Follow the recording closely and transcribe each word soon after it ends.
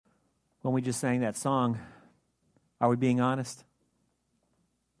When we just sang that song, are we being honest?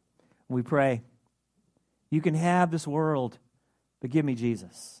 We pray, you can have this world, but give me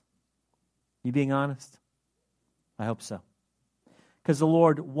Jesus. You being honest? I hope so. Because the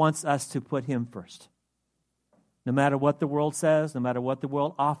Lord wants us to put Him first. No matter what the world says, no matter what the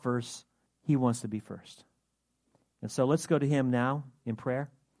world offers, He wants to be first. And so let's go to Him now in prayer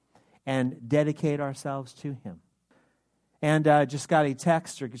and dedicate ourselves to Him. And just got a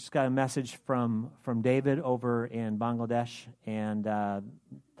text or just got a message from David over in Bangladesh, and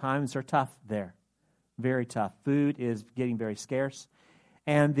times are tough there, very tough. Food is getting very scarce,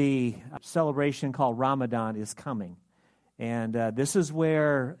 and the celebration called Ramadan is coming. And this is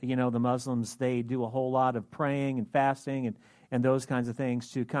where, the Muslims, they do a whole lot of praying and fasting and those kinds of things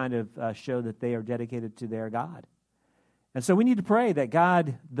to kind of show that they are dedicated to their God. And so we need to pray that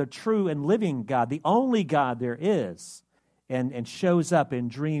God, the true and living God, the only God there is, and shows up in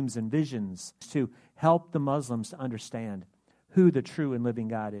dreams and visions to help the Muslims to understand who the true and living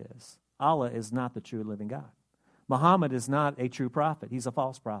God is. Allah is not the true and living God. Muhammad is not a true prophet. He's a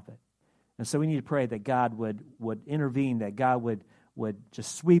false prophet. And so we need to pray that God would intervene, that God would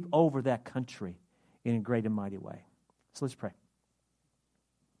just sweep over that country in a great and mighty way. So let's pray.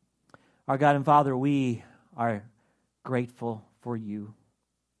 Our God and Father, we are grateful for You.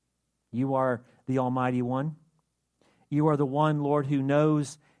 You are the Almighty One. You are the one, Lord, who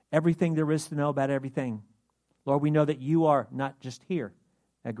knows everything there is to know about everything. Lord, we know that You are not just here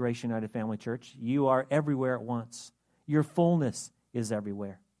at Grace United Family Church. You are everywhere at once. Your fullness is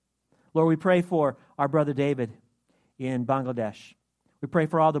everywhere. Lord, we pray for our brother David in Bangladesh. We pray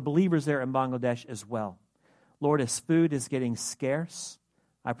for all the believers there in Bangladesh as well. Lord, as food is getting scarce,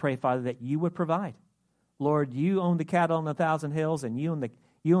 I pray, Father, that You would provide. Lord, You own the cattle on 1,000 hills, and You own the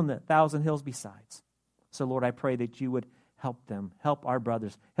 1,000 hills besides. So, Lord, I pray that You would help them, help our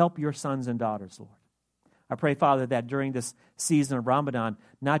brothers, help Your sons and daughters, Lord. I pray, Father, that during this season of Ramadan,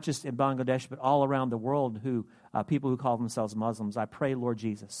 not just in Bangladesh, but all around the world, people who call themselves Muslims, I pray, Lord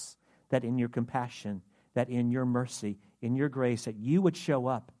Jesus, that in Your compassion, that in Your mercy, in Your grace, that You would show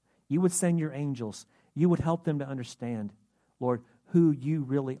up. You would send Your angels. You would help them to understand, Lord, who You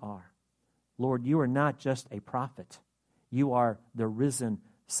really are. Lord, You are not just a prophet. You are the risen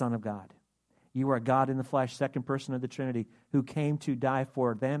Son of God. You are God in the flesh, second person of the Trinity, who came to die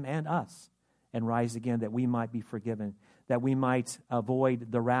for them and us and rise again that we might be forgiven, that we might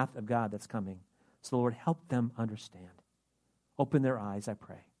avoid the wrath of God that's coming. So, Lord, help them understand. Open their eyes, I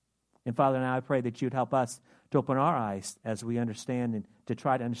pray. And, Father, now I pray that You'd help us to open our eyes as we understand and to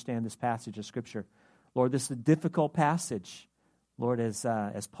try to understand this passage of Scripture. Lord, this is a difficult passage. Lord, as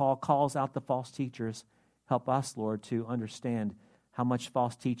Paul calls out the false teachers, help us, Lord, to understand how much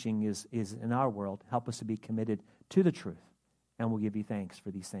false teaching is in our world. Help us to be committed to the truth. And we'll give You thanks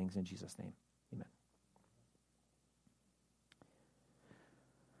for these things in Jesus' name. Amen.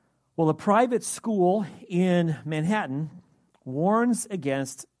 Well, a private school in Manhattan warns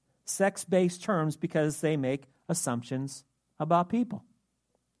against sex-based terms because they make assumptions about people.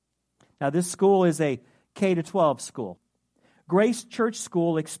 Now, this school is a K-12 school. Grace Church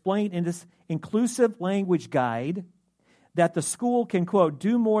School explained in this inclusive language guide that the school can, quote,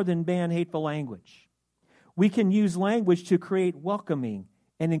 do more than ban hateful language. We can use language to create welcoming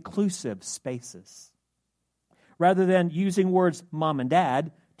and inclusive spaces. Rather than using words mom and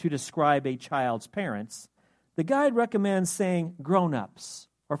dad to describe a child's parents, the guide recommends saying grown-ups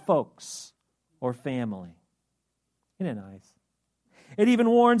or folks or family. Isn't it nice? It even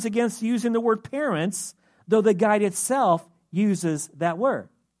warns against using the word parents, though the guide itself uses that word.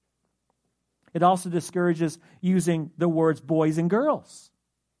 It also discourages using the words boys and girls.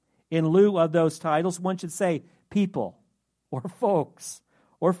 In lieu of those titles, one should say people or folks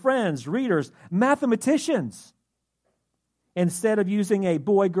or friends, readers, mathematicians, instead of using a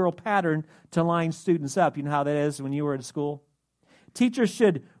boy-girl pattern to line students up. You know how that is when you were at school? Teachers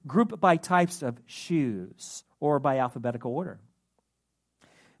should group by types of shoes or by alphabetical order.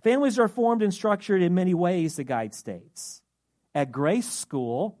 Families are formed and structured in many ways, the guide states. At Grace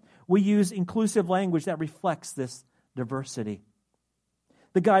School, we use inclusive language that reflects this diversity.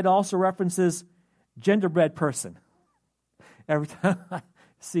 The guide also references genderbread person. Every time I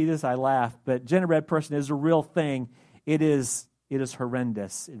see this, I laugh, but genderbread person is a real thing. It is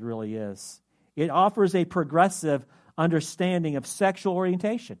horrendous. It really is. It offers a progressive understanding of sexual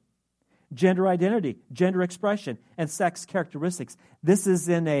orientation, gender identity, gender expression, and sex characteristics. This is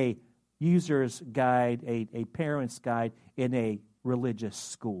in a user's guide, a parent's guide in a religious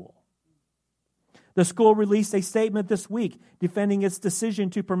school. The school released a statement this week defending its decision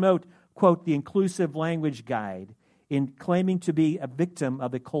to promote, quote, the inclusive language guide in claiming to be a victim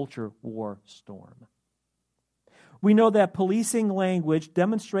of the culture war storm. We know that policing language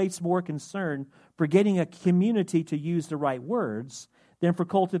demonstrates more concern for getting a community to use the right words than for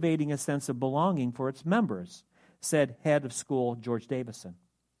cultivating a sense of belonging for its members, said head of school George Davison.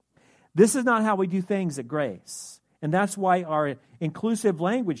 This is not how we do things at Grace, and that's why our inclusive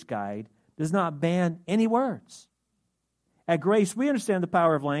language guide does not ban any words. At Grace, we understand the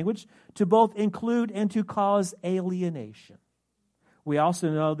power of language to both include and to cause alienation. We also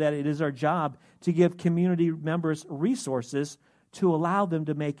know that it is our job to give community members resources to allow them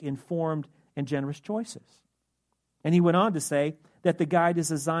to make informed and generous choices. And he went on to say that the guide is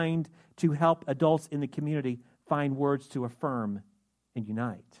designed to help adults in the community find words to affirm and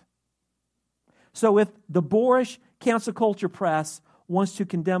unite. So if the boorish cancel culture press wants to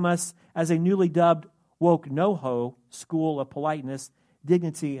condemn us as a newly dubbed woke NoHo school of politeness,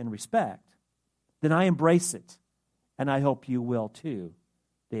 dignity, and respect, then I embrace it, and I hope you will too,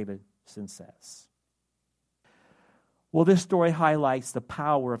 Davison says. Well, this story highlights the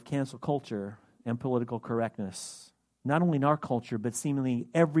power of cancel culture and political correctness, not only in our culture, but seemingly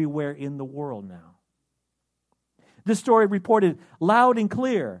everywhere in the world now. This story reported loud and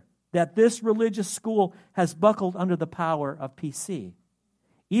clear that this religious school has buckled under the power of PC,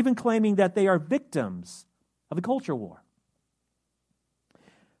 even claiming that they are victims of the culture war.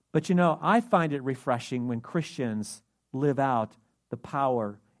 But I find it refreshing when Christians live out the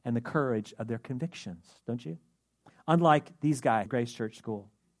power and the courage of their convictions, don't you? Unlike these guys at Grace Church School.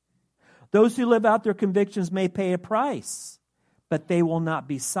 Those who live out their convictions may pay a price, but they will not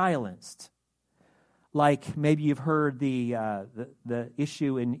be silenced. Like maybe you've heard the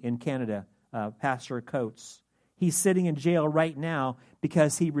issue in Canada, Pastor Coates. He's sitting in jail right now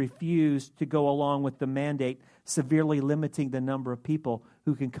because he refused to go along with the mandate severely limiting the number of people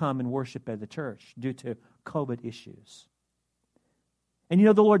who can come and worship at the church due to COVID issues. And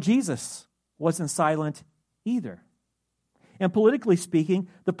the Lord Jesus wasn't silent either. And politically speaking,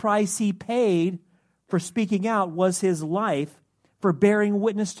 the price he paid for speaking out was his life for bearing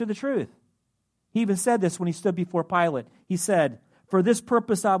witness to the truth. He even said this when he stood before Pilate. He said, "For this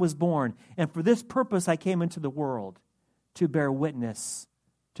purpose I was born, and for this purpose I came into the world, to bear witness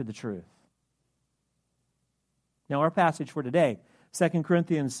to the truth." Now our passage for today, 2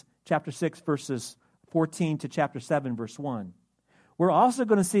 Corinthians chapter 6, verses 14 to chapter 7, verse 1. We're also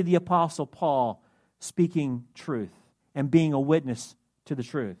going to see the Apostle Paul speaking truth and being a witness to the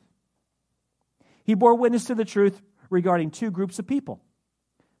truth. He bore witness to the truth regarding two groups of people,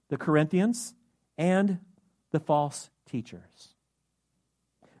 the Corinthians and the false teachers.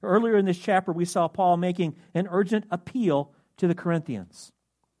 Earlier in this chapter, we saw Paul making an urgent appeal to the Corinthians.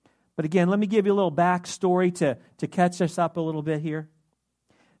 But again, let me give you a little backstory to catch us up a little bit here.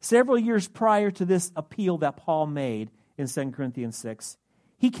 Several years prior to this appeal that Paul made in 2 Corinthians 6,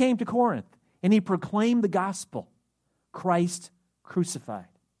 he came to Corinth and he proclaimed the gospel, Christ crucified.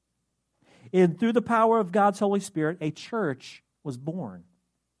 And through the power of God's Holy Spirit, a church was born.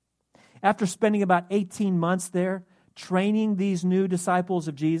 After spending about 18 months there, training these new disciples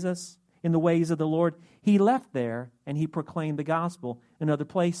of Jesus in the ways of the Lord, he left there and he proclaimed the gospel in other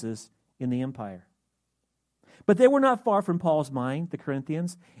places in the empire. But they were not far from Paul's mind, the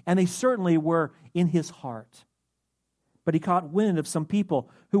Corinthians, and they certainly were in his heart. But he caught wind of some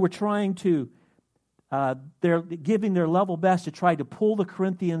people who were trying to, they're giving their level best to try to pull the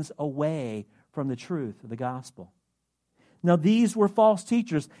Corinthians away from the truth of the gospel. Now these were false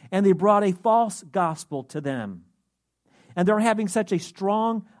teachers, and they brought a false gospel to them. And they're having such a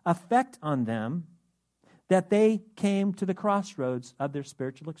strong effect on them that they came to the crossroads of their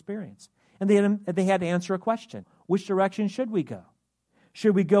spiritual experience. And they had to answer a question. Which direction should we go?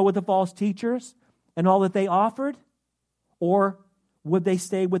 Should we go with the false teachers and all that they offered? Or would they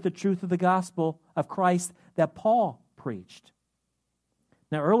stay with the truth of the gospel of Christ that Paul preached?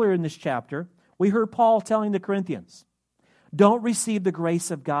 Now, earlier in this chapter, we heard Paul telling the Corinthians, don't receive the grace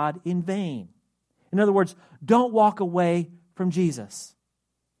of God in vain. In other words, don't walk away from Jesus.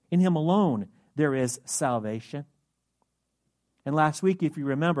 In Him alone, there is salvation. And last week, if you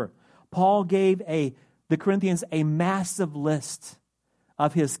remember, Paul gave the Corinthians a massive list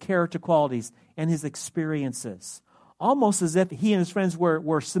of his character qualities and his experiences, almost as if he and his friends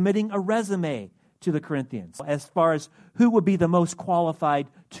were submitting a resume to the Corinthians as far as who would be the most qualified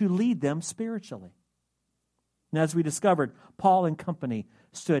to lead them spiritually. And as we discovered, Paul and company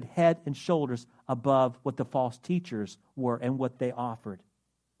stood head and shoulders above what the false teachers were and what they offered.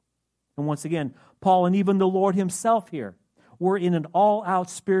 And once again, Paul and even the Lord Himself here were in an all-out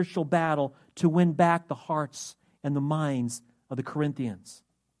spiritual battle to win back the hearts and the minds of the Corinthians.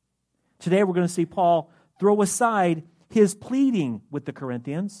 Today we're going to see Paul throw aside his pleading with the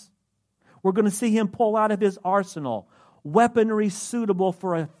Corinthians. We're going to see him pull out of his arsenal weaponry suitable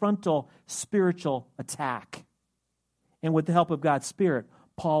for a frontal spiritual attack. And with the help of God's Spirit,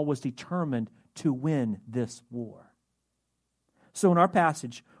 Paul was determined to win this war. So in our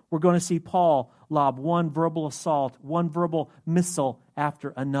passage, we're going to see Paul lob one verbal assault, one verbal missile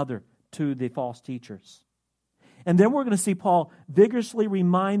after another to the false teachers. And then we're going to see Paul vigorously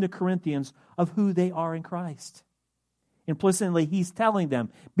remind the Corinthians of who they are in Christ. Implicitly, he's telling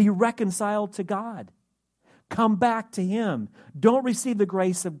them, be reconciled to God. Come back to Him. Don't receive the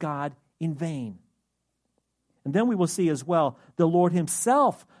grace of God in vain. And then we will see as well the Lord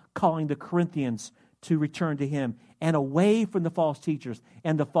Himself calling the Corinthians to return to Him and away from the false teachers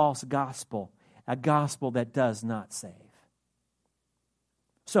and the false gospel, a gospel that does not save.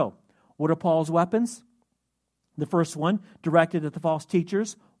 So, what are Paul's weapons? The first one, directed at the false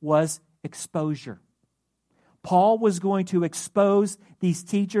teachers, was exposure. Paul was going to expose these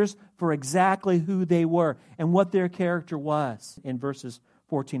teachers for exactly who they were and what their character was in verses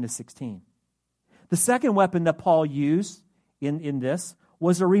 14 to 16. The second weapon that Paul used in this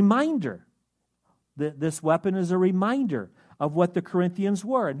was a reminder. This weapon is a reminder of what the Corinthians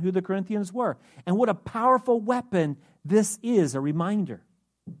were and who the Corinthians were. And what a powerful weapon this is, a reminder.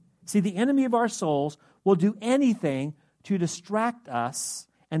 See, the enemy of our souls will do anything to distract us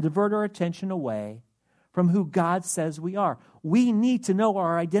and divert our attention away from who God says we are. We need to know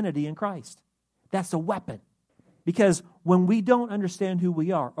our identity in Christ. That's a weapon. Because when we don't understand who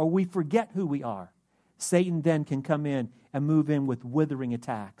we are, or we forget who we are, Satan then can come in and move in with withering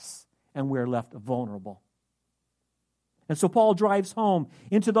attacks, and we're left vulnerable. And so Paul drives home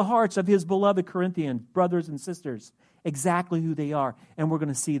into the hearts of his beloved Corinthian brothers and sisters exactly who they are. And we're going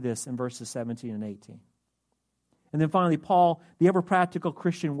to see this in verses 17 and 18. And then finally, Paul, the ever-practical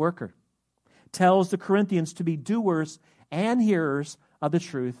Christian worker, tells the Corinthians to be doers and hearers of the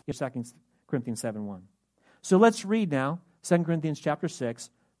truth in 2 Corinthians 7:1. So let's read now 2 Corinthians chapter 6,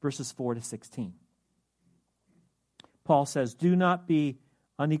 verses 4 to 16. Paul says, do not be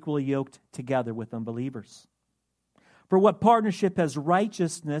unequally yoked together with unbelievers. For what partnership has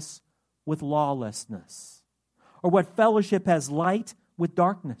righteousness with lawlessness? Or what fellowship has light with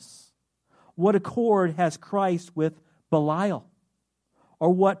darkness? What accord has Christ with Belial? Or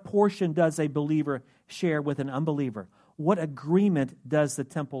what portion does a believer share with an unbeliever? What agreement does the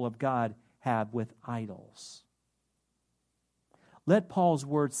temple of God have with idols? Let Paul's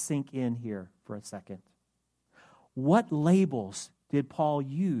words sink in here for a second. What labels did Paul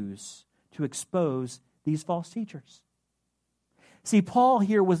use to expose these false teachers? See, Paul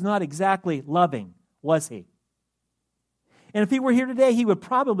here was not exactly loving, was he? And if he were here today, he would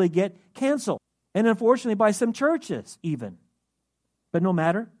probably get canceled. And unfortunately, by some churches even. But no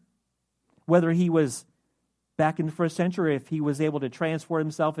matter whether he was back in the first century, if he was able to transfer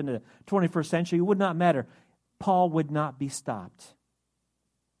himself into the 21st century, it would not matter. Paul would not be stopped.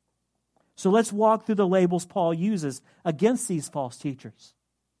 So let's walk through the labels Paul uses against these false teachers.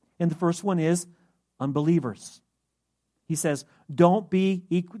 And the first one is unbelievers. He says, don't be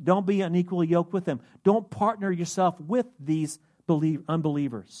unequally yoked with them. Don't partner yourself with these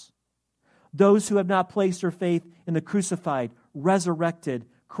unbelievers. Those who have not placed their faith in the crucified, resurrected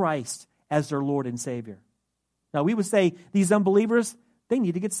Christ as their Lord and Savior. Now, we would say these unbelievers, they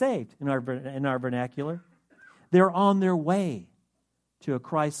need to get saved in our vernacular. They're on their way to a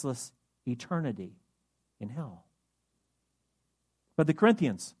Christless eternity in hell. But the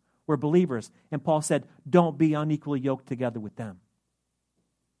Corinthians were believers, and Paul said, don't be unequally yoked together with them.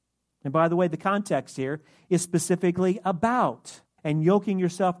 And by the way, the context here is specifically about and yoking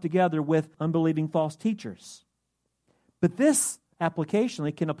yourself together with unbelieving false teachers. But this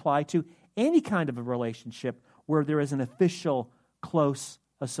applicationally can apply to any kind of a relationship where there is an official close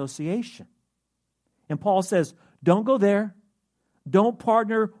association. And Paul says, don't go there. Don't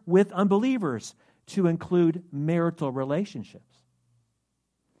partner with unbelievers, to include marital relationships.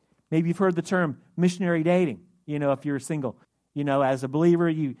 Maybe you've heard the term missionary dating. If you're single, as a believer,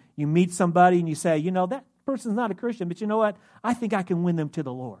 you meet somebody and you say, that person's not a Christian, but you know what? I think I can win them to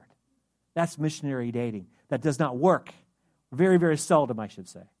the Lord. That's missionary dating. That does not work. Very, very seldom, I should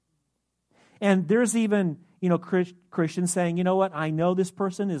say. And there's even, Christians saying, you know what? I know this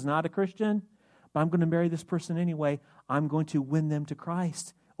person is not a Christian, but I'm going to marry this person anyway. I'm going to win them to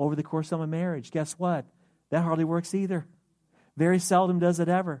Christ over the course of a marriage. Guess what? That hardly works either. Very seldom does it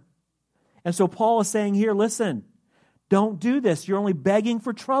ever. And so Paul is saying here, listen, don't do this. You're only begging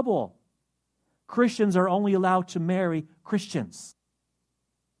for trouble. Christians are only allowed to marry Christians.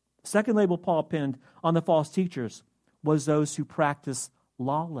 The second label Paul pinned on the false teachers was those who practice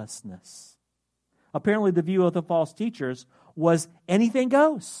lawlessness. Apparently, the view of the false teachers was anything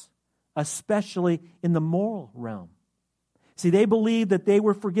goes, especially in the moral realm. See, they believed that they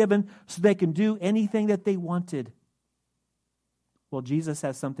were forgiven so they can do anything that they wanted. Well, Jesus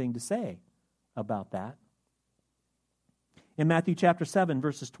has something to say about that. In Matthew chapter 7,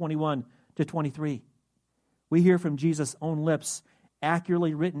 verses 21 to 23, we hear from Jesus' own lips,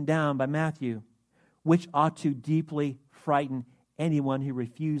 accurately written down by Matthew, which ought to deeply frighten anyone who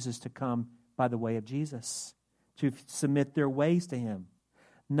refuses to come by the way of Jesus, to submit their ways to him.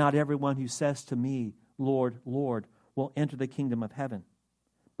 Not everyone who says to me, Lord, Lord, will enter the kingdom of heaven,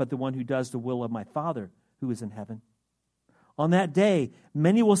 but the one who does the will of my Father who is in heaven. On that day,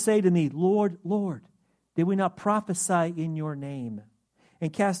 many will say to me, Lord, Lord, did we not prophesy in your name,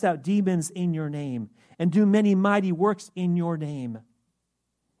 and cast out demons in your name, and do many mighty works in your name?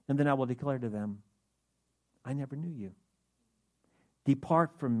 And then I will declare to them, I never knew you.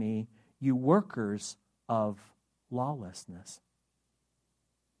 Depart from me, you workers of lawlessness.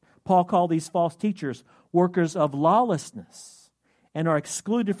 Paul called these false teachers workers of lawlessness and are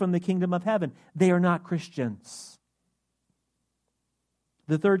excluded from the kingdom of heaven. They are not Christians.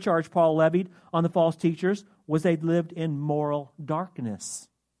 The third charge Paul levied on the false teachers was they lived in moral darkness,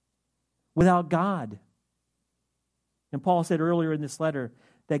 without God. And Paul said earlier in this letter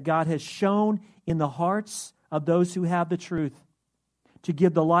that God has shone in the hearts of those who have the truth to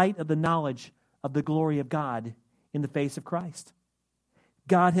give the light of the knowledge of the glory of God in the face of Christ.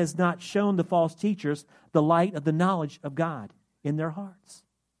 God has not shown the false teachers the light of the knowledge of God in their hearts.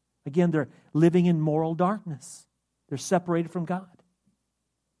 Again, they're living in moral darkness. They're separated from God.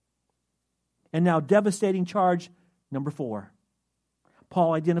 And now, devastating charge number 4.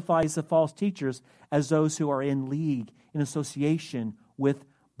 Paul identifies the false teachers as those who are in league, in association with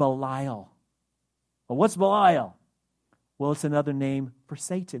Belial. Well, what's Belial? Well, it's another name for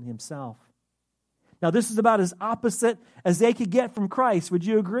Satan himself. Now, this is about as opposite as they could get from Christ. Would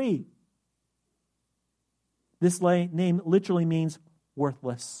you agree? This name literally means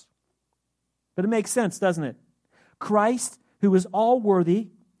worthless. But it makes sense, doesn't it? Christ, who is all worthy,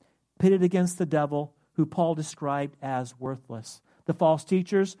 pitted against the devil, who Paul described as worthless. The false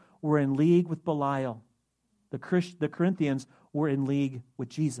teachers were in league with Belial. The Corinthians were in league with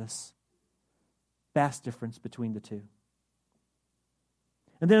Jesus. Vast difference between the two.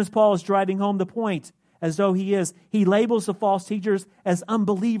 And then as Paul is driving home the point, as though he labels the false teachers as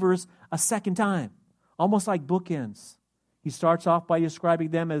unbelievers a second time, almost like bookends. He starts off by describing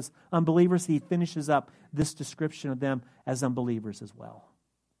them as unbelievers. He finishes up this description of them as unbelievers as well.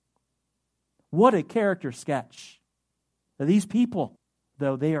 What a character sketch. Now, these people,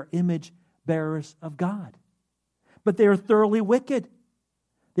 though, they are image bearers of God. But they are thoroughly wicked.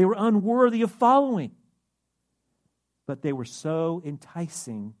 They were unworthy of following. But they were so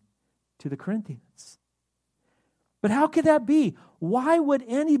enticing to the Corinthians. But how could that be? Why would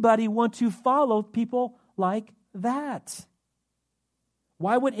anybody want to follow people like that?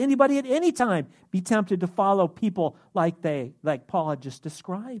 Why would anybody at any time be tempted to follow people like Paul had just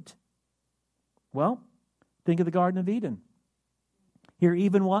described? Well, think of the Garden of Eden. Here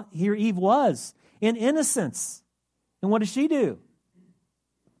Eve was in innocence. And what did she do?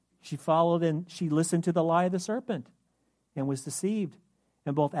 She followed and she listened to the lie of the serpent and was deceived.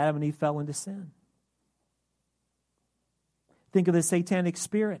 And both Adam and Eve fell into sin. Think of the satanic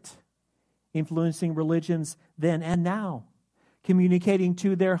spirit influencing religions then and now, communicating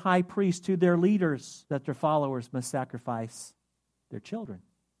to their high priests, to their leaders, that their followers must sacrifice their children.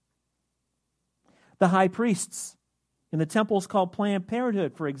 The high priests in the temples called Planned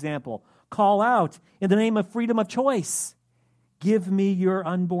Parenthood, for example, call out in the name of freedom of choice, give me your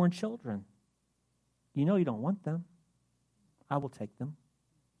unborn children. You know you don't want them. I will take them.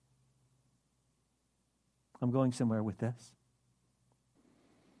 I'm going somewhere with this.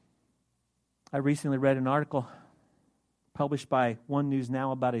 I recently read an article published by One News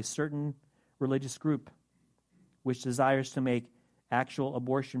Now about a certain religious group which desires to make actual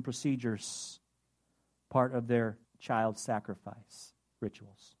abortion procedures part of their child sacrifice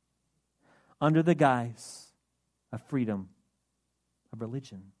rituals under the guise of freedom of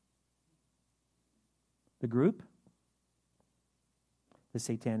religion. The group? The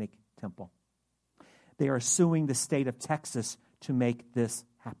Satanic Temple. They are suing the state of Texas to make this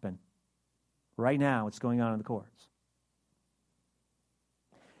happen. Right now, it's going on in the courts.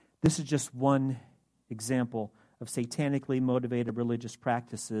 This is just one example of satanically motivated religious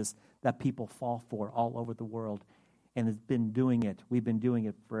practices that people fall for all over the world and has been doing it. We've been doing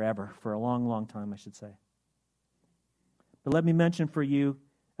it forever, for a long, long time, I should say. But let me mention for you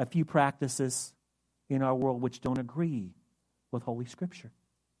a few practices in our world which don't agree with Holy Scripture.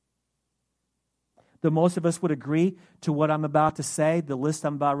 Though most of us would agree to what I'm about to say, the list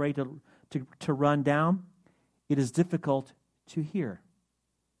I'm about ready to run down, it is difficult to hear.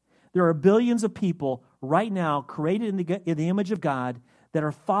 There are billions of people right now created in the image of God that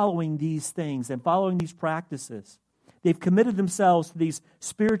are following these things and following these practices. They've committed themselves to these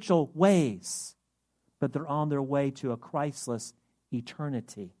spiritual ways, but they're on their way to a Christless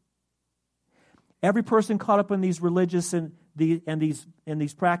eternity. Every person caught up in these religious and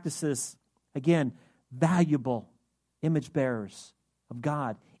these practices, again, valuable image bearers of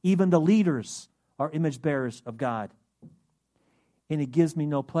God. Even the leaders are image bearers of God. And it gives me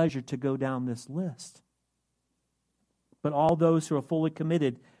no pleasure to go down this list. But all those who are fully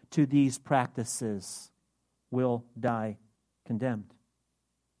committed to these practices will die condemned.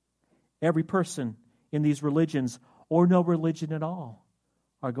 Every person in these religions, or no religion at all,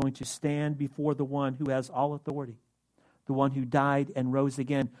 are going to stand before the one who has all authority, the one who died and rose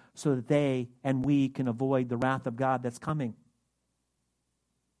again, so that they and we can avoid the wrath of God that's coming.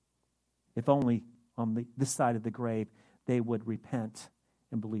 If only on this side of the grave they would repent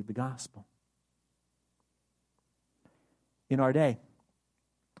and believe the gospel. In our day,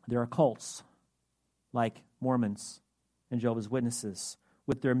 there are cults like Mormons and Jehovah's Witnesses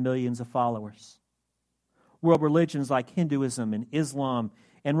with their millions of followers. World religions like Hinduism and Islam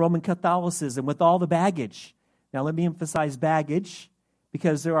and Roman Catholicism with all the baggage. Now let me emphasize baggage,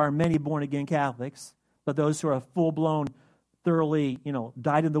 because there are many born-again Catholics, but those who are full-blown, thoroughly,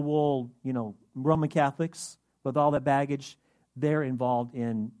 dyed-in-the-wool, Roman Catholics with all that baggage, they're involved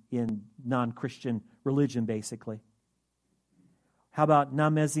in non-Christian religion, basically. How about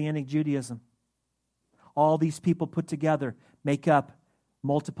non-Messianic Judaism? All these people put together make up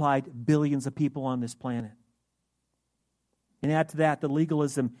multiplied billions of people on this planet. And add to that the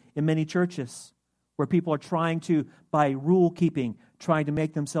legalism in many churches, where people are trying to, by rule-keeping, trying to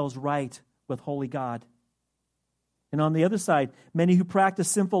make themselves right with holy God. And on the other side, many who practice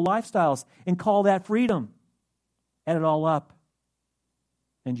sinful lifestyles and call that freedom. Add it all up.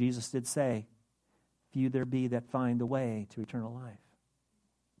 And Jesus did say, few there be that find the way to eternal life.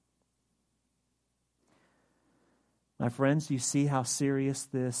 My friends, you see how serious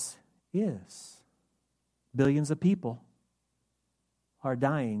this is. Billions of people are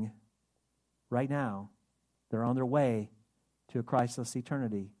dying right now. They're on their way to a Christless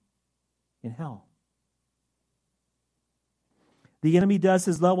eternity in hell. The enemy does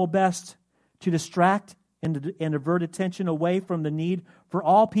his level best to distract and divert attention away from the need for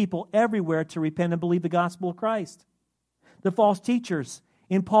all people everywhere to repent and believe the gospel of Christ. The false teachers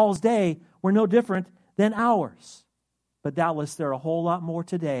in Paul's day were no different than ours. But doubtless there are a whole lot more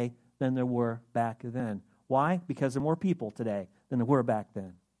today than there were back then. Why? Because there are more people today than there were back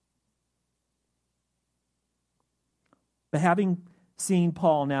then. But having seen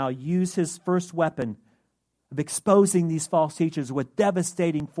Paul now use his first weapon of exposing these false teachers with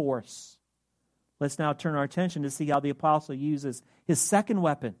devastating force, let's now turn our attention to see how the apostle uses his second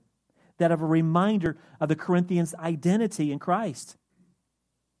weapon, that of a reminder of the Corinthians' identity in Christ.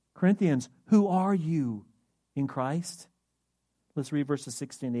 Corinthians, who are you in Christ? Let's read verses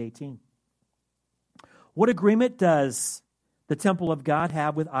 16 to 18. What agreement does the temple of God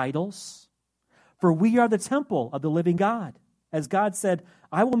have with idols? For we are the temple of the living God. As God said,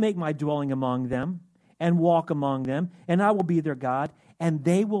 I will make my dwelling among them and walk among them, and I will be their God, and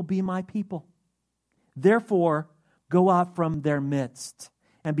they will be my people. Therefore, go out from their midst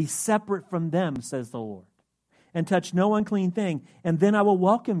and be separate from them, says the Lord, and touch no unclean thing, and then I will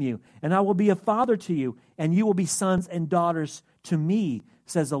welcome you, and I will be a father to you, and you will be sons and daughters to me,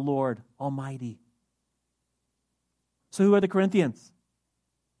 says the Lord Almighty. So who are the Corinthians?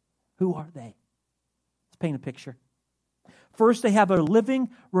 Who are they? Let's paint a picture. First, they have a living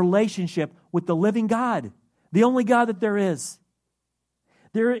relationship with the living God, the only God that there is.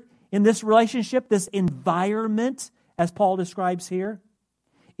 They're in this relationship, this environment, as Paul describes here,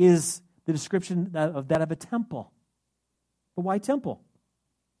 is the description of that of a temple. But why temple?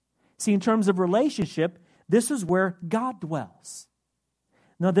 See, in terms of relationship, this is where God dwells.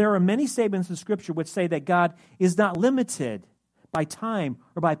 Now, there are many statements in Scripture which say that God is not limited by time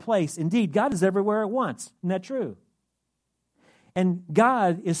or by place. Indeed, God is everywhere at once. Isn't that true? And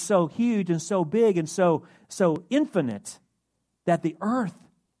God is so huge and so big and so infinite that the earth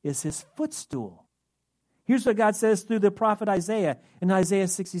is his footstool. Here's what God says through the prophet Isaiah in Isaiah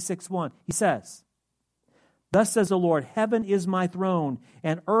 66:1. He says, Thus says the Lord, heaven is my throne,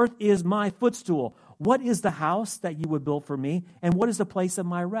 and earth is my footstool. What is the house that you would build for me, and what is the place of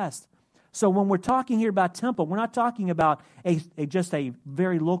my rest? So when we're talking here about temple, we're not talking about just a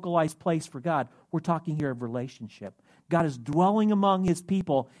very localized place for God. We're talking here of relationship. God is dwelling among his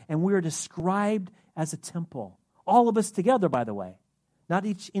people, and we are described as a temple. All of us together, by the way. Not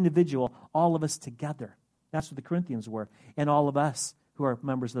each individual, all of us together. That's what the Corinthians were, and all of us who are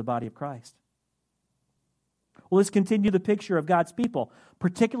members of the body of Christ. Well, let's continue the picture of God's people,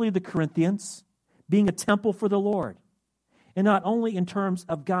 particularly the Corinthians, being a temple for the Lord. And not only in terms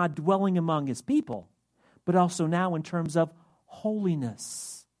of God dwelling among his people, but also now in terms of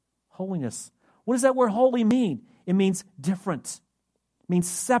holiness. Holiness. What does that word holy mean? It means different. It means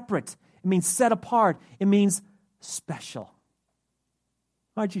separate. It means set apart. It means special.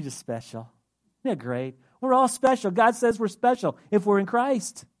 Aren't you just special? Isn't that great? We're all special. God says we're special if we're in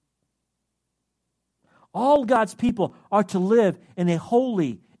Christ. All God's people are to live in a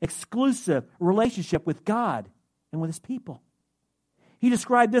holy, exclusive relationship with God and with his people. He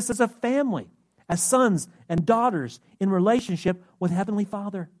described this as a family, as sons and daughters in relationship with Heavenly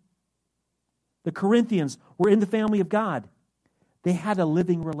Father. The Corinthians were in the family of God. They had a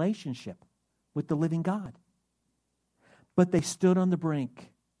living relationship with the living God. But they stood on the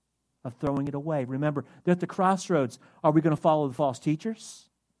brink of throwing it away. Remember, they're at the crossroads. Are we going to follow the false teachers?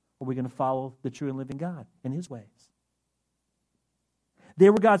 Or are we going to follow the true and living God and his ways? They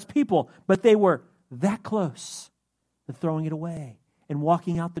were God's people, but they were that close to throwing it away and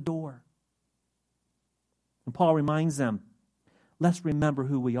walking out the door. And Paul reminds them, let's remember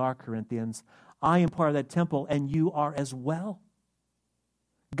who we are, Corinthians. I am part of that temple, and you are as well.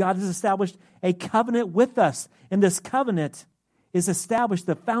 God has established a covenant with us, and this covenant is established.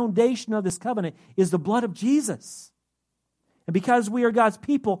 The foundation of this covenant is the blood of Jesus. And because we are God's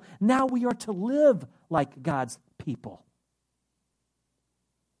people, now we are to live like God's people.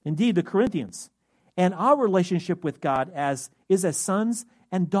 Indeed, the Corinthians and our relationship with God is as sons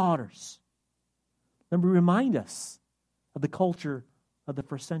and daughters. Let me remind us of the culture of the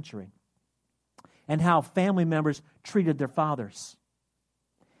first century and how family members treated their fathers.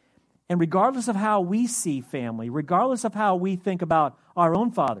 And regardless of how we see family, regardless of how we think about our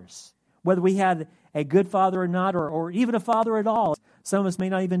own fathers, whether we had a good father or not, or even a father at all, some of us may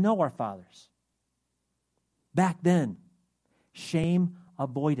not even know our fathers. Back then, shame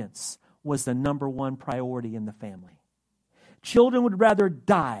avoidance was the number one priority in the family. Children would rather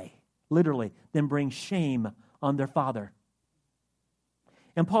die, literally, than bring shame on their father.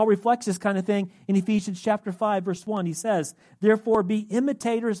 And Paul reflects this kind of thing in Ephesians chapter 5, verse 1. He says, therefore be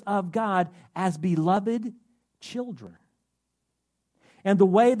imitators of God as beloved children. And the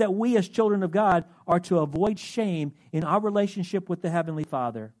way that we as children of God are to avoid shame in our relationship with the Heavenly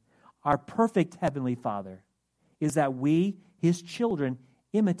Father, our perfect Heavenly Father, is that we, his children,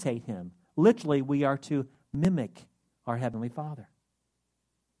 imitate him. Literally, we are to mimic our Heavenly Father.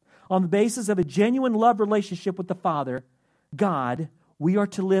 On the basis of a genuine love relationship with the Father, God, we are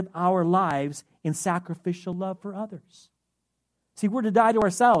to live our lives in sacrificial love for others. See, we're to die to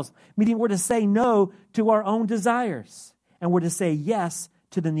ourselves, meaning we're to say no to our own desires, and we're to say yes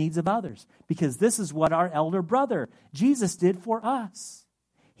to the needs of others, because this is what our elder brother, Jesus, did for us.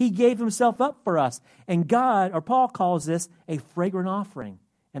 He gave himself up for us, and God, or Paul calls this a fragrant offering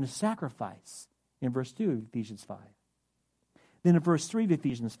and a sacrifice in verse 2 of Ephesians 5. Then in verse 3 of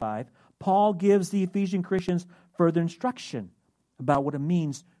Ephesians 5, Paul gives the Ephesian Christians further instruction about what it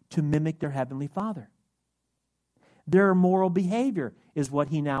means to mimic their Heavenly Father. Their moral behavior is what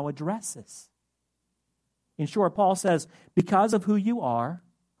he now addresses. In short, Paul says, because of who you are,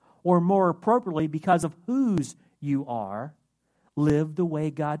 or more appropriately, because of whose you are, live the way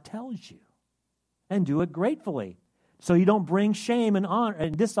God tells you. And do it gratefully, so you don't bring shame and honor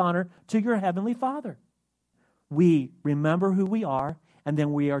and dishonor to your Heavenly Father. We remember who we are, and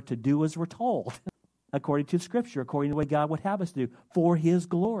then we are to do as we're told, according to Scripture, according to the way God would have us do, for his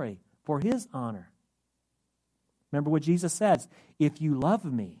glory, for his honor. Remember what Jesus says, if you love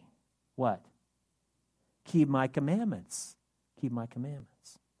me, what? Keep my commandments. Keep my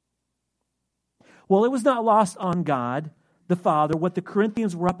commandments. Well, it was not lost on God, the Father, what the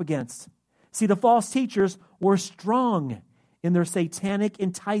Corinthians were up against. See, the false teachers were strong in their satanic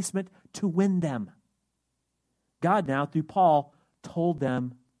enticement to win them. God now, through Paul, told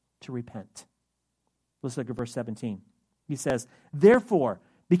them to repent. Let's look at verse 17. He says, therefore,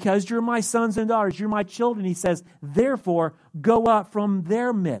 because you're my sons and daughters, you're my children, he says, therefore, go out from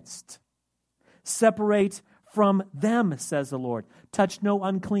their midst. Separate from them, says the Lord. Touch no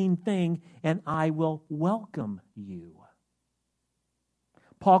unclean thing, and I will welcome you.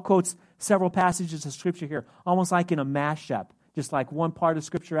 Paul quotes several passages of Scripture here, almost like in a mashup, just like one part of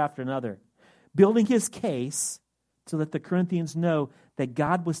Scripture after another, building his case to let the Corinthians know that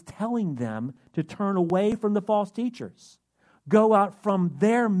God was telling them to turn away from the false teachers. Go out from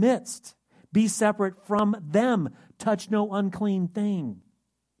their midst. Be separate from them. Touch no unclean thing.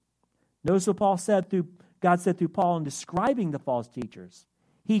 Notice what God said through Paul in describing the false teachers.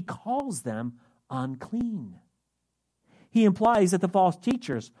 He calls them unclean. He implies that the false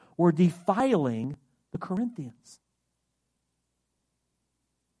teachers were defiling the Corinthians.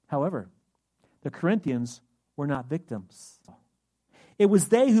 However, the Corinthians were not victims. It was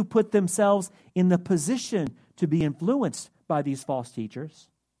they who put themselves in the position to be influenced by these false teachers.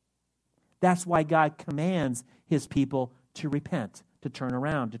 That's why God commands his people to repent, to turn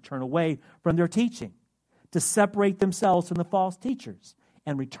around, to turn away from their teaching, to separate themselves from the false teachers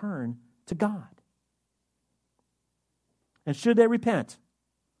and return to God. And should they repent,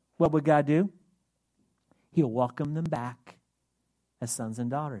 what would God do? He'll welcome them back as sons and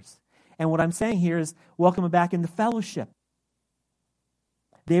daughters. And what I'm saying here is welcome them back into fellowship.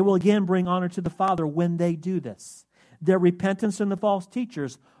 They will again bring honor to the Father when they do this. Their repentance from the false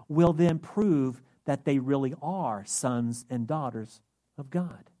teachers will then prove that they really are sons and daughters of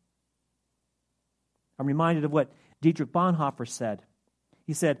God. I'm reminded of what Dietrich Bonhoeffer said.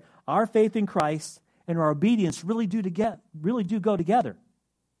 He said, our faith in Christ and our obedience really do go together.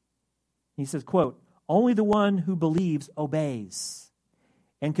 He says, quote, only the one who believes obeys.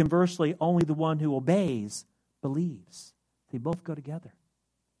 And conversely, only the one who obeys believes. They both go together.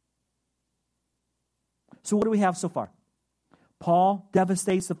 So what do we have so far? Paul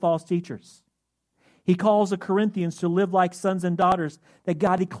devastates the false teachers. He calls the Corinthians to live like sons and daughters that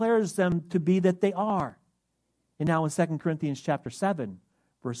God declares them to be that they are. And now in 2 Corinthians chapter 7,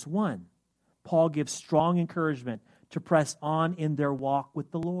 verse 1, Paul gives strong encouragement to press on in their walk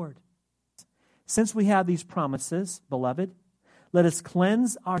with the Lord. Since we have these promises, beloved, let us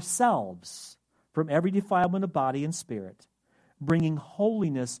cleanse ourselves from every defilement of body and spirit, bringing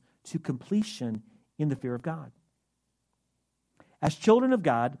holiness to completion in the fear of God. As children of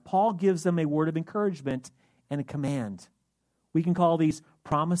God, Paul gives them a word of encouragement and a command. We can call these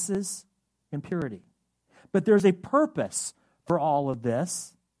promises and purity. But there's a purpose for all of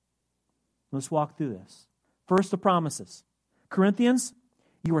this. Let's walk through this. First, the promises. Corinthians,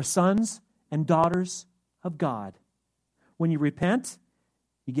 you are sons and daughters of God. When you repent,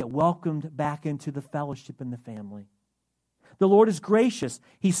 you get welcomed back into the fellowship in the family. The Lord is gracious.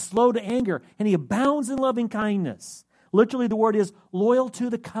 He's slow to anger, and he abounds in loving kindness. Literally, the word is loyal to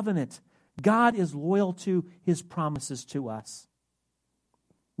the covenant. God is loyal to his promises to us.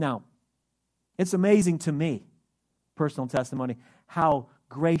 Now, it's amazing to me, personal testimony, how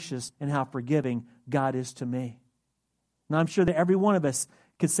gracious and how forgiving God is to me. Now, I'm sure that every one of us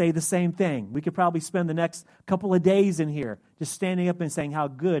could say the same thing. We could probably spend the next couple of days in here just standing up and saying how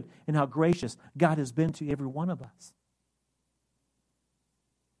good and how gracious God has been to every one of us.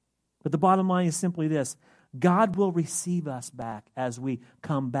 But the bottom line is simply this. God will receive us back as we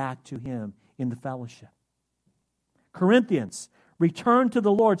come back to him in the fellowship. Corinthians, return to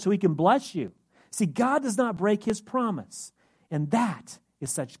the Lord so he can bless you. See, God does not break his promise. And that is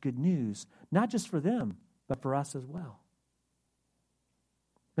such good news, not just for them, but for us as well.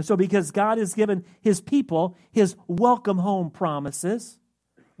 And so because God has given his people his welcome home promises,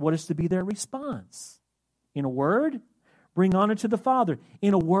 what is to be their response? In a word, bring honor to the Father.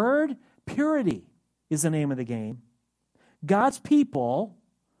 In a word, purity is the name of the game. God's people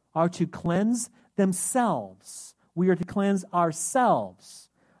are to cleanse themselves. We are to cleanse ourselves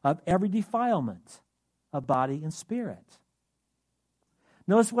of every defilement of body and spirit.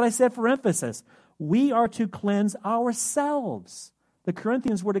 Notice what I said for emphasis. We are to cleanse ourselves. The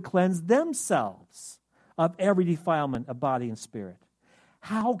Corinthians were to cleanse themselves of every defilement of body and spirit.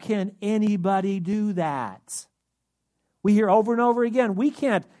 How can anybody do that? We hear over and over again, we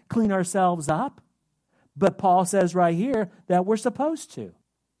can't clean ourselves up. But Paul says right here that we're supposed to.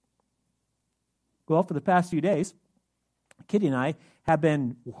 Well, for the past few days, Kitty and I have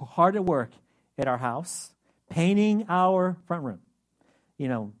been hard at work at our house, painting our front room.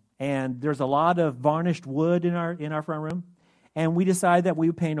 And there's a lot of varnished wood in our front room. And we decided that we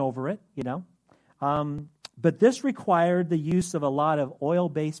would paint over it, But this required the use of a lot of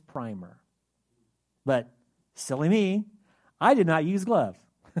oil-based primer. But silly me, I did not use gloves.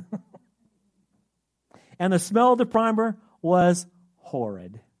 And the smell of the primer was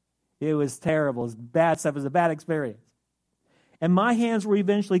horrid. It was terrible. It was bad stuff. It was a bad experience. And my hands were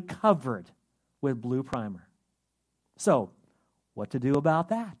eventually covered with blue primer. So, what to do about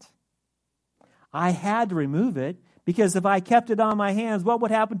that? I had to remove it because if I kept it on my hands, what would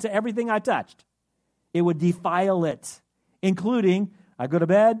happen to everything I touched? It would defile it, including, I go to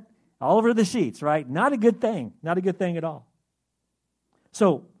bed, all over the sheets, right? Not a good thing. Not a good thing at all.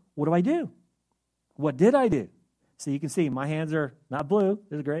 So, what do I do? What did I do? So you can see my hands are not blue.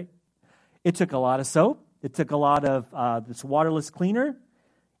 This is great. It took a lot of soap. It took a lot of this waterless cleaner.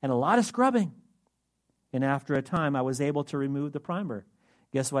 and a lot of scrubbing. And after a time, I was able to remove the primer.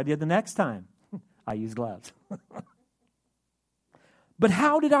 Guess what I did the next time? I used gloves. But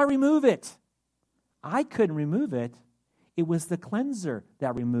how did I remove it? I couldn't remove it. It was the cleanser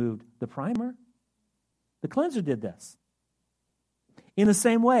that removed the primer. The cleanser did this. In the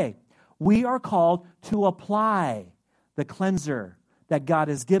same way, we are called to apply the cleanser that God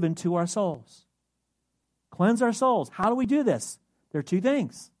has given to our souls. Cleanse our souls. How do we do this? There are two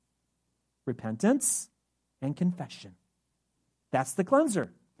things: repentance and confession. That's the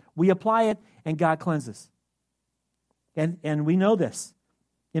cleanser. We apply it and God cleanses. And we know this.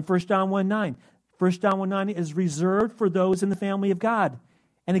 In 1 John 1:9. 1 John 1:9 is reserved for those in the family of God.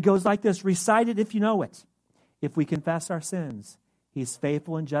 And it goes like this: recite it if you know it. If we confess our sins, He's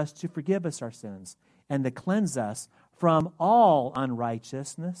faithful and just to forgive us our sins and to cleanse us from all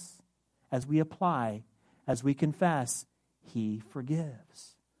unrighteousness. As we apply, as we confess, He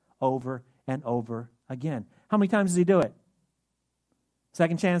forgives over and over again. How many times does He do it?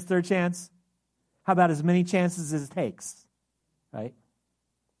 Second chance, third chance? How about as many chances as it takes? Right?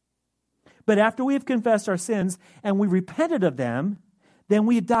 But after we have confessed our sins and we repented of them, then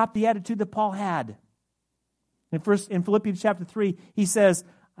we adopt the attitude that Paul had. In Philippians chapter 3, he says,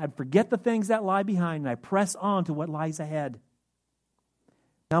 I forget the things that lie behind and I press on to what lies ahead.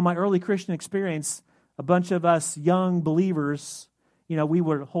 Now, my early Christian experience, a bunch of us young believers, we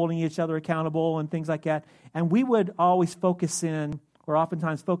were holding each other accountable and things like that. And we would always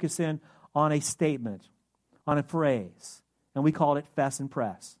oftentimes focus in on a statement, on a phrase. And we called it fess and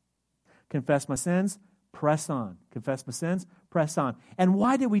press. Confess my sins, press on. Confess my sins, press on. And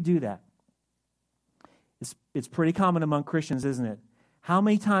why did we do that? It's pretty common among Christians, isn't it? How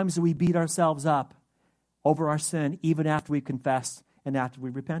many times do we beat ourselves up over our sin even after we've confessed and after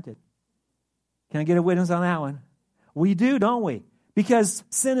we've repented? Can I get a witness on that one? We do, don't we? Because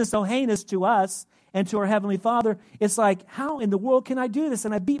sin is so heinous to us and to our Heavenly Father. It's like, how in the world can I do this?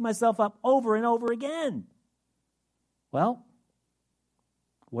 And I beat myself up over and over again. Well,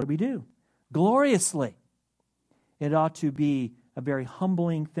 what do? Gloriously. It ought to be a very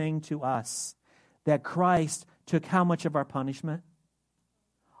humbling thing to us that Christ took how much of our punishment?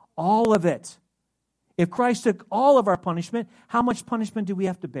 All of it. If Christ took all of our punishment, how much punishment do we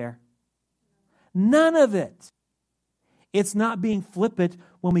have to bear? None of it. It's not being flippant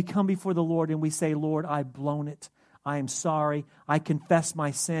when we come before the Lord and we say, Lord, I've blown it. I am sorry. I confess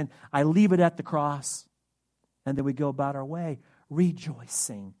my sin. I leave it at the cross. And then we go about our way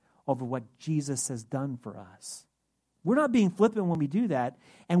rejoicing over what Jesus has done for us. We're not being flippant when we do that,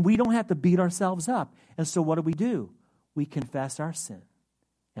 and we don't have to beat ourselves up. And so what do? We confess our sin,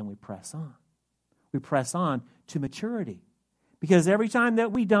 and we press on. We press on to maturity. Because every time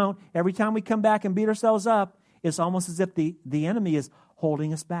that we don't, every time we come back and beat ourselves up, it's almost as if the enemy is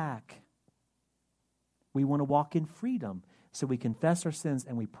holding us back. We want to walk in freedom, so we confess our sins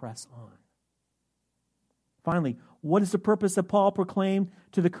and we press on. Finally, what is the purpose that Paul proclaimed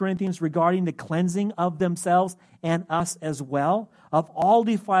to the Corinthians regarding the cleansing of themselves and us as well, of all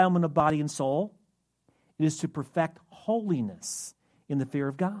defilement of body and soul? It is to perfect holiness in the fear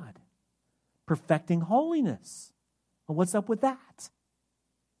of God. Perfecting holiness. And what's up with that?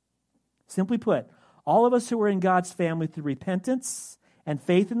 Simply put, all of us who are in God's family through repentance and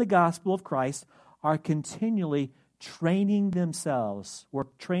faith in the gospel of Christ are continually training ourselves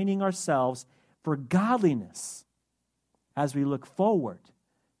for godliness as we look forward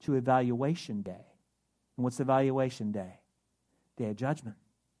to evaluation day. And what's evaluation day? Day of judgment.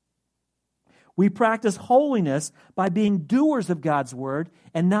 We practice holiness by being doers of God's word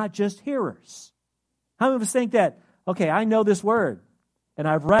and not just hearers. How many of us think that, okay, I know this word and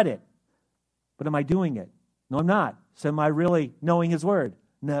I've read it, but am I doing it? No, I'm not. So am I really knowing His word?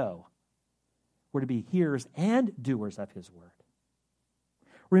 No. We're to be hearers and doers of His word.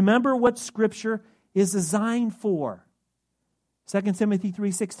 Remember what Scripture is designed for. 2 Timothy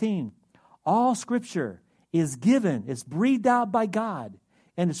 3:16. All Scripture is breathed out by God,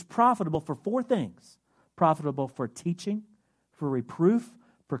 and is profitable for four things. Profitable for teaching, for reproof,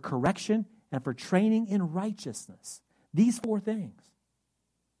 for correction, and for training in righteousness. These four things.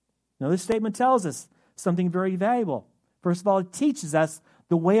 Now, this statement tells us something very valuable. First of all, it teaches us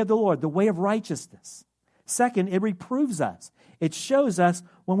the way of the Lord, the way of righteousness. Second, it reproves us. It shows us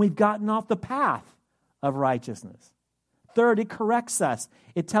when we've gotten off the path of righteousness. Third, it corrects us.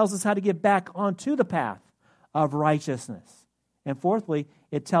 It tells us how to get back onto the path of righteousness. And fourthly,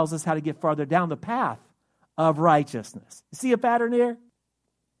 it tells us how to get farther down the path of righteousness. You see a pattern here?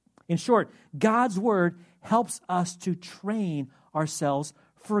 In short, God's word helps us to train ourselves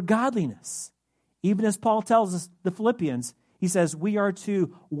for godliness. Even as Paul tells us, the Philippians, He says we are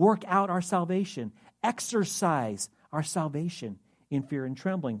to work out our salvation, exercise our salvation in fear and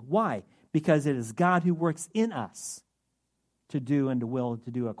trembling. Why? Because it is God who works in us to do and to will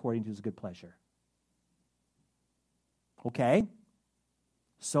to do according to his good pleasure. Okay?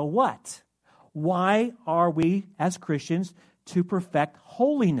 So what? Why are we as Christians to perfect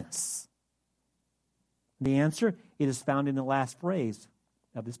holiness? The answer, it is found in the last phrase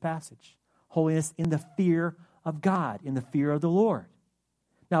of this passage. Holiness in the fear of God, in the fear of the Lord.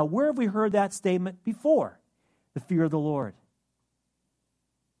 Now, where have we heard that statement before? The fear of the Lord.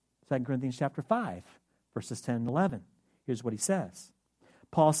 2 Corinthians chapter 5, verses 10 and 11. Here's what he says.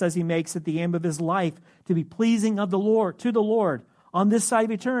 Paul says he makes it the aim of his life to be pleasing of the Lord, to the Lord on this side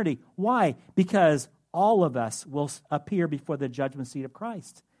of eternity. Why? Because all of us will appear before the judgment seat of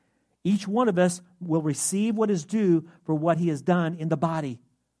Christ. Each one of us will receive what is due for what he has done in the body,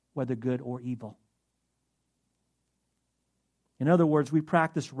 whether good or evil. In other words, we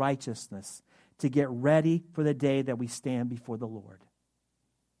practice righteousness to get ready for the day that we stand before the Lord.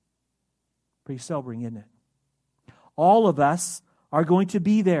 Pretty sobering, isn't it? All of us are going to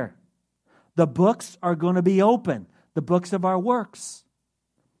be there. The books are going to be open, the books of our works.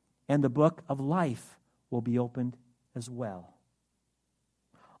 And the book of life will be opened as well.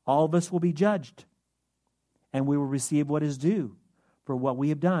 All of us will be judged, and we will receive what is due for what we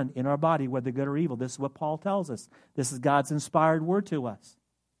have done in our body, whether good or evil. This is what Paul tells us. This is God's inspired word to us.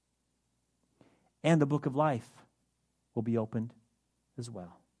 And the book of life will be opened as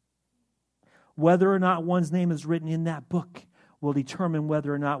well. Whether or not one's name is written in that book will determine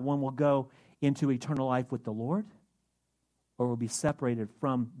whether or not one will go into eternal life with the Lord or will be separated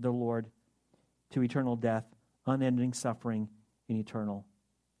from the Lord to eternal death, unending suffering, and eternal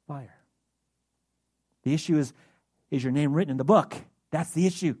fire. The issue is your name written in the book? That's the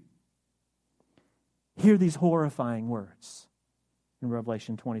issue. Hear these horrifying words in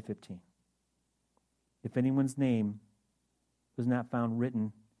Revelation 20:15. If anyone's name was not found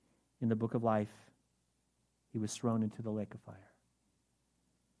written in the book of life, he was thrown into the lake of fire.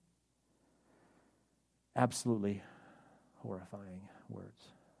 Absolutely horrifying words.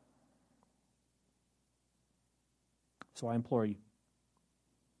 So I implore you,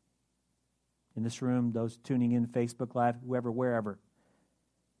 in this room, those tuning in, Facebook Live, whoever, wherever,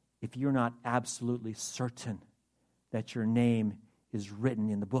 if you're not absolutely certain that your name is written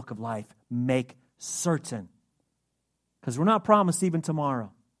in the book of life, make certain. Because we're not promised even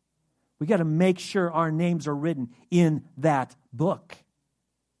tomorrow. We got to make sure our names are written in that book.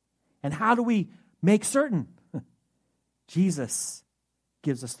 And how do we make certain? Jesus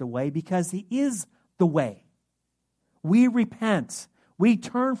gives us the way because he is the way. We repent. We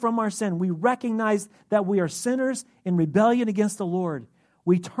turn from our sin. We recognize that we are sinners in rebellion against the Lord.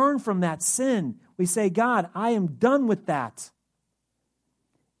 We turn from that sin. We say, God, I am done with that.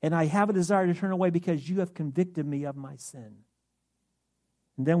 And I have a desire to turn away because you have convicted me of my sin.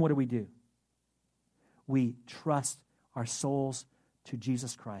 And then what do? We trust our souls to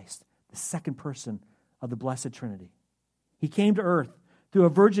Jesus Christ, the second person of the Blessed Trinity. He came to earth through a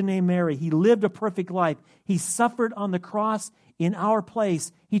virgin named Mary. He lived a perfect life. He suffered on the cross in our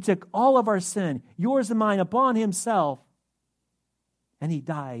place. He took all of our sin, yours and mine, upon himself. And he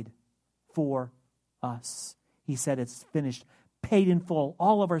died for us. He said, it's finished, paid in full.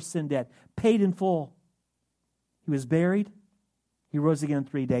 All of our sin debt, paid in full. He was buried. He rose again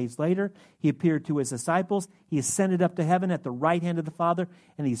 3 days later. He appeared to his disciples. He ascended up to heaven at the right hand of the Father,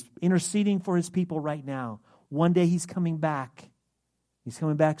 and he's interceding for his people right now. One day he's coming back. He's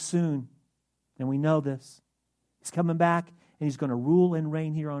coming back soon, and we know this. He's coming back, and he's going to rule and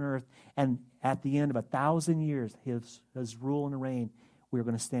reign here on earth. And at the end of 1,000 years, his rule and reign, we're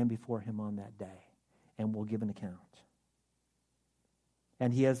going to stand before him on that day, and we'll give an account.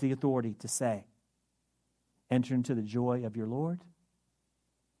 And he has the authority to say, enter into the joy of your Lord,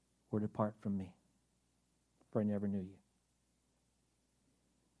 or depart from me, for I never knew you.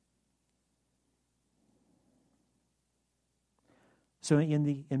 So in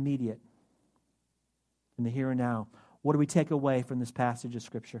the immediate, in the here and now, what do we take away from this passage of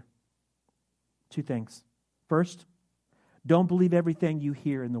Scripture? 2 things. First, don't believe everything you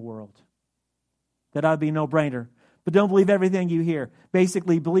hear in the world. That ought to be a no-brainer. But don't believe everything you hear.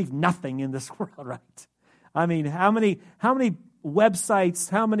 Basically, believe nothing in this world, right? I mean, how many websites,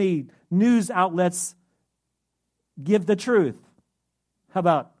 how many news outlets give the truth? How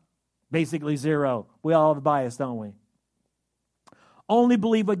about basically zero? We all have a bias, don't we? Only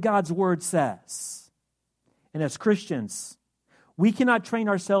believe what God's Word says. And as Christians, we cannot train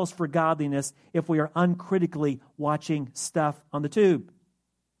ourselves for godliness if we are uncritically watching stuff on the tube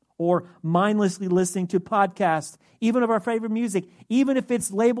or mindlessly listening to podcasts, even of our favorite music, even if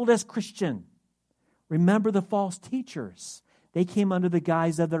it's labeled as Christian. Remember the false teachers. They came under the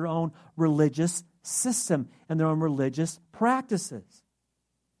guise of their own religious system and their own religious practices.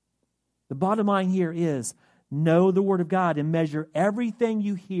 The bottom line here is know the Word of God and measure everything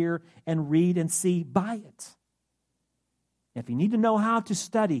you hear and read and see by it. If you need to know how to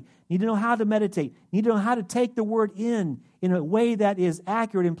study, need to know how to meditate, need to know how to take the Word in a way that is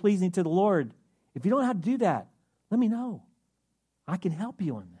accurate and pleasing to the Lord, if you don't know how to do that, let me know. I can help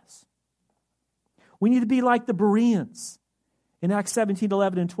you on this. We need to be like the Bereans. In Acts 17,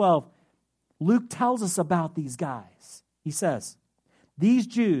 11, and 12, Luke tells us about these guys. He says, these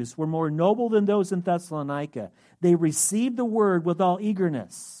Jews were more noble than those in Thessalonica. They received the word with all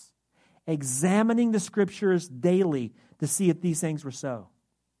eagerness, examining the Scriptures daily to see if these things were so.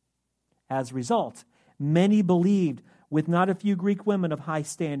 As a result, many believed, with not a few Greek women of high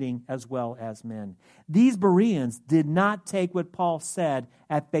standing as well as men. These Bereans did not take what Paul said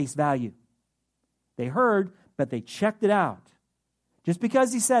at face value. They heard, but they checked it out. Just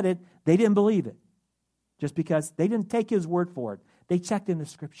because he said it, they didn't believe it. Just because they didn't take his word for it. They checked in the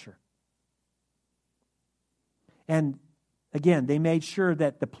Scripture. And again, they made sure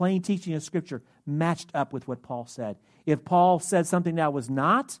that the plain teaching of Scripture matched up with what Paul said. If Paul said something that was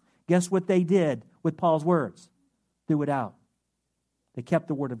not, guess what they did with Paul's words? Threw it out. They kept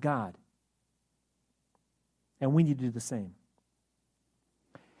the Word of God. And we need to do the same.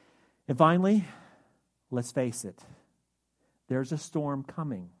 And finally, let's face it. There's a storm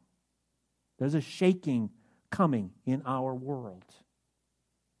coming. There's a shaking coming in our world.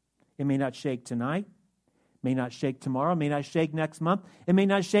 It may not shake tonight. May not shake tomorrow. May not shake next month. It may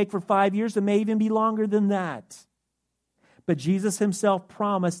not shake for 5 years. It may even be longer than that. But Jesus himself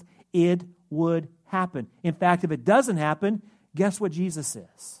promised it would happen. In fact, if it doesn't happen, guess what Jesus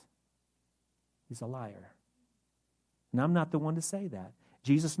is? He's a liar. And I'm not the one to say that.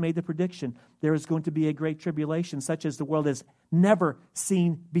 Jesus made the prediction there is going to be a great tribulation such as the world has never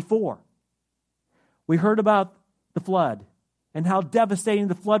seen before. We heard about the flood and how devastating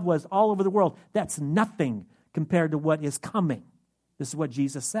the flood was all over the world. That's nothing compared to what is coming. This is what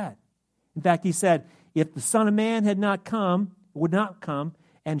Jesus said. In fact, he said, if the Son of Man would not come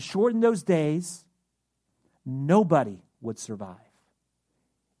and shorten those days, nobody would survive.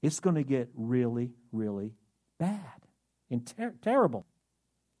 It's going to get really, really bad and terrible.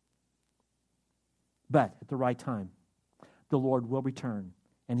 But at the right time, the Lord will return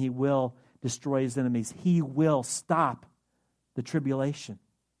and he will destroy his enemies. He will stop the tribulation.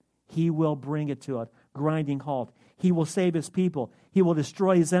 He will bring it to a grinding halt. He will save his people. He will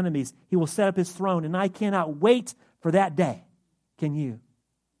destroy his enemies. He will set up his throne. And I cannot wait for that day. Can you?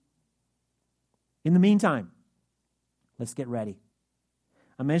 In the meantime, let's get ready.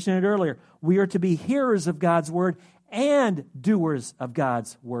 I mentioned it earlier. We are to be hearers of God's word and doers of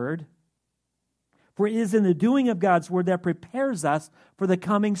God's word. For it is in the doing of God's word that prepares us for the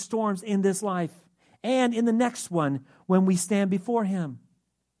coming storms in this life and in the next one when we stand before him.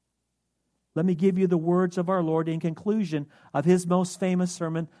 Let me give you the words of our Lord in conclusion of his most famous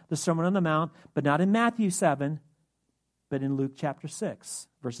sermon, the Sermon on the Mount, but not in Matthew 7, but in Luke chapter 6,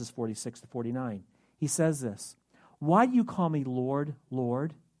 verses 46 to 49. He says this, why do you call me Lord,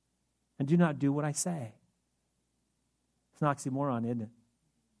 Lord, and do not do what I say? It's an oxymoron, isn't it?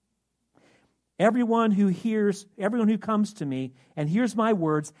 Everyone who comes to me and hears my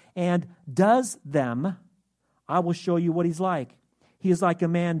words and does them, I will show you what he's like. He is like a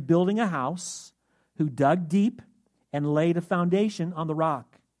man building a house who dug deep and laid a foundation on the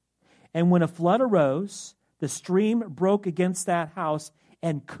rock. And when a flood arose, the stream broke against that house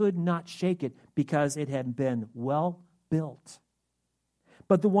and could not shake it because it had been well built.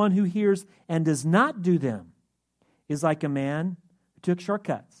 But the one who hears and does not do them is like a man who took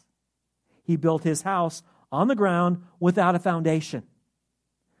shortcuts. He built his house on the ground without a foundation.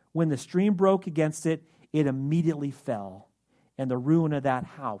 When the stream broke against it, it immediately fell, and the ruin of that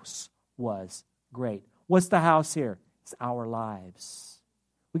house was great. What's the house here? It's our lives.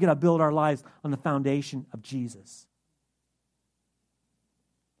 We got to build our lives on the foundation of Jesus.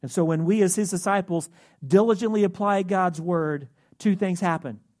 And so when we as his disciples diligently apply God's word, two things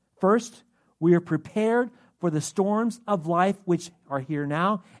happen. First, we are prepared for the storms of life which are here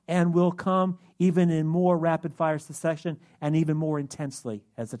now and will come even in more rapid-fire succession and even more intensely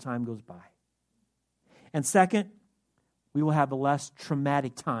as the time goes by. And second, we will have a less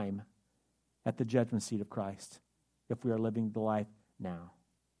traumatic time at the judgment seat of Christ if we are living the life now.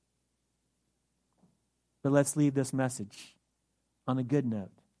 But let's leave this message on a good note.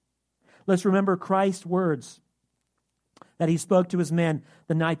 Let's remember Christ's words that he spoke to his men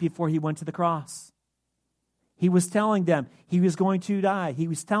the night before he went to the cross. He was telling them he was going to die. He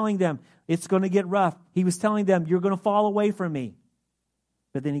was telling them it's going to get rough. He was telling them you're going to fall away from me.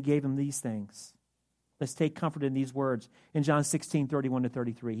 But then he gave them these things. Let's take comfort in these words. In John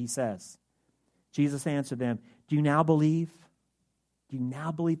 16:31-33, he says, Jesus answered them, do you now believe? Do you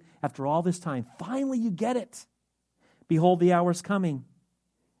now believe? After all this time, finally you get it. Behold, the hour is coming.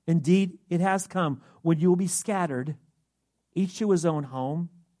 Indeed, it has come when you will be scattered, each to his own home,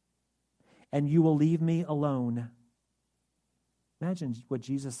 and you will leave me alone. Imagine what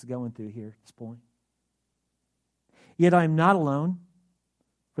Jesus is going through here at this point. Yet I am not alone,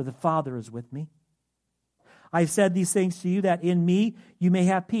 for the Father is with me. I have said these things to you that in me you may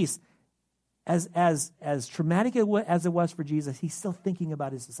have peace. As traumatic as it was for Jesus, he's still thinking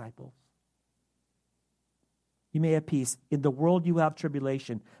about his disciples. You may have peace. In the world you have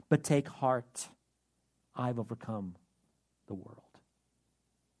tribulation, but take heart. I've overcome the world.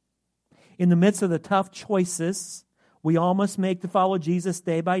 In the midst of the tough choices we all must make to follow Jesus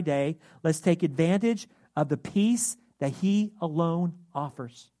day by day, let's take advantage of the peace that he alone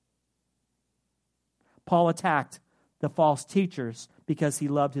offers. Paul attacked the false teachers because he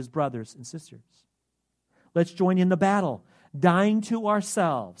loved his brothers and sisters. Let's join in the battle, dying to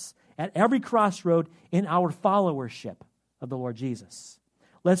ourselves at every crossroad in our followership of the Lord Jesus.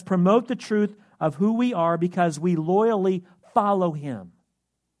 Let's promote the truth of who we are because we loyally follow him,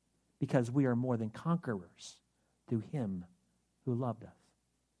 because we are more than conquerors through him who loved us.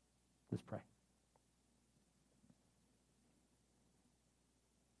 Let's pray.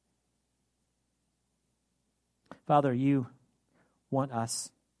 Father, you want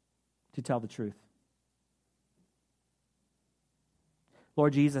us to tell the truth.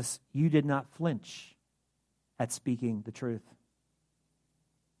 Lord Jesus, you did not flinch at speaking the truth.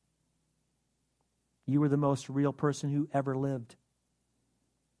 You were the most real person who ever lived.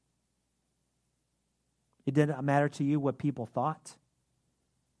 It did not matter to you what people thought.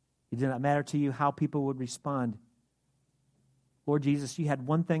 It did not matter to you how people would respond. Lord Jesus, you had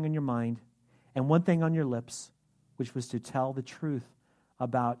one thing on your mind and one thing on your lips, which was to tell the truth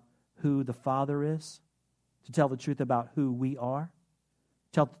about who the Father is, to tell the truth about who we are,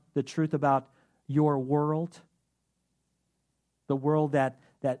 tell the truth about your world, the world that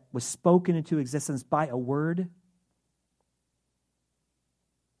was spoken into existence by a word.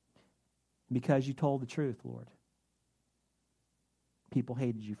 Because you told the truth, Lord, people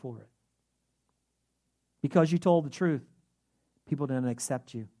hated you for it. Because you told the truth, people didn't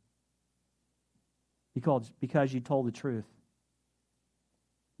accept you. Because you told the truth,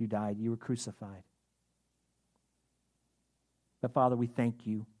 you died, you were crucified. But Father, we thank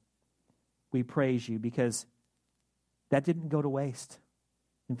you. We praise you because that didn't go to waste.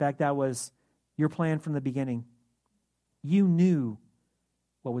 In fact, that was your plan from the beginning. You knew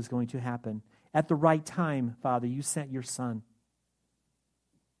what was going to happen. At the right time, Father, you sent your Son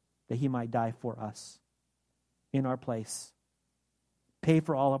that he might die for us in our place, pay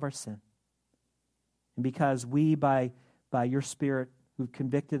for all of our sin. And because we, by your Spirit, who've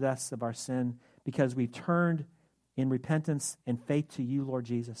convicted us of our sin, because we've turned in repentance and faith to you, Lord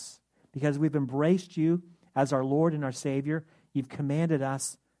Jesus, because we've embraced you as our Lord and our Savior, you've commanded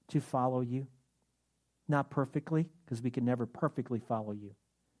us to follow you. Not perfectly, because we can never perfectly follow you,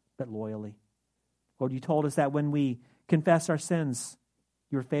 but loyally. Lord, you told us that when we confess our sins,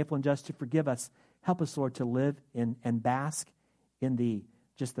 you are faithful and just to forgive us. Help us, Lord, to live in and bask in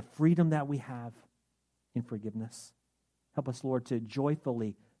just the freedom that we have in forgiveness. Help us, Lord, to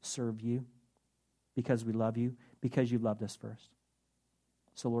joyfully serve you because we love you, because you loved us first.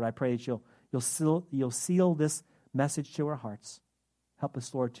 So, Lord, I pray that you'll seal this message to our hearts. Help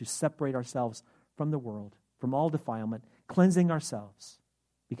us, Lord, to separate ourselves from the world, from all defilement, cleansing ourselves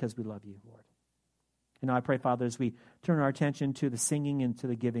because we love you, Lord. And now I pray, Father, as we turn our attention to the singing and to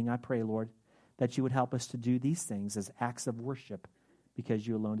the giving, I pray, Lord, that you would help us to do these things as acts of worship because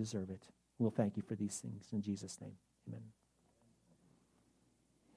you alone deserve it. We'll thank you for these things. In Jesus' name, amen.